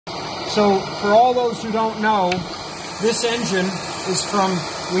So for all those who don't know, this engine is from,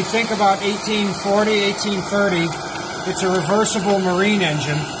 we think about 1840, 1830. It's a reversible marine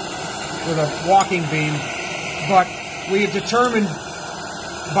engine with a walking beam. But we have determined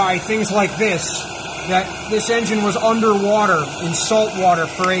by things like this that this engine was underwater in salt water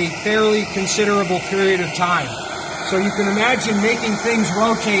for a fairly considerable period of time. So you can imagine making things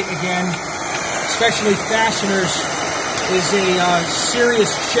rotate again, especially fasteners, is a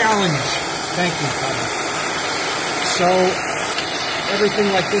serious challenge. Thank you, Father. So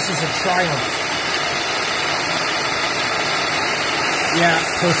everything like this is a triumph. Yeah,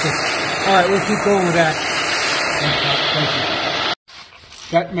 perfect. All right, we'll keep going with that. Thank you.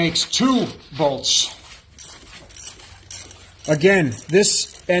 That makes 2 bolts. Again,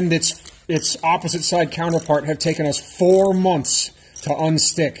 this and its opposite side counterpart have taken us 4 months to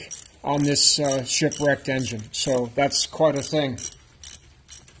unstick on this shipwrecked engine. So that's quite a thing.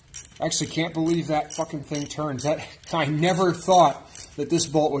 I actually can't believe that fucking thing turns. I never thought that this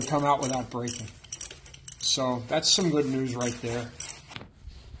bolt would come out without breaking. So that's some good news right there.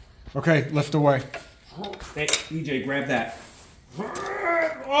 Okay, lift away. Hey, EJ, grab that. Okay,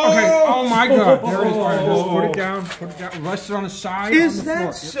 oh my God, there it is. All right, just put it down, rest it on the side. Is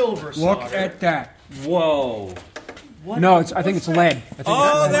that silver solder? Look at that. Whoa. What? No, I think it's lead.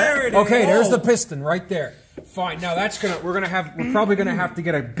 There it is. Okay, there's the piston right there. Fine. Now that's we're probably gonna have to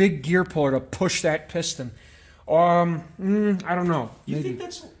get a big gear puller to push that piston. I don't know. You think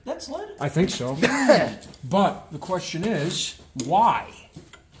that's lead? I think so. But the question is, why?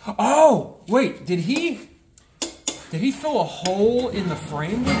 Oh, wait, did he fill a hole in the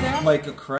frame with that? Like a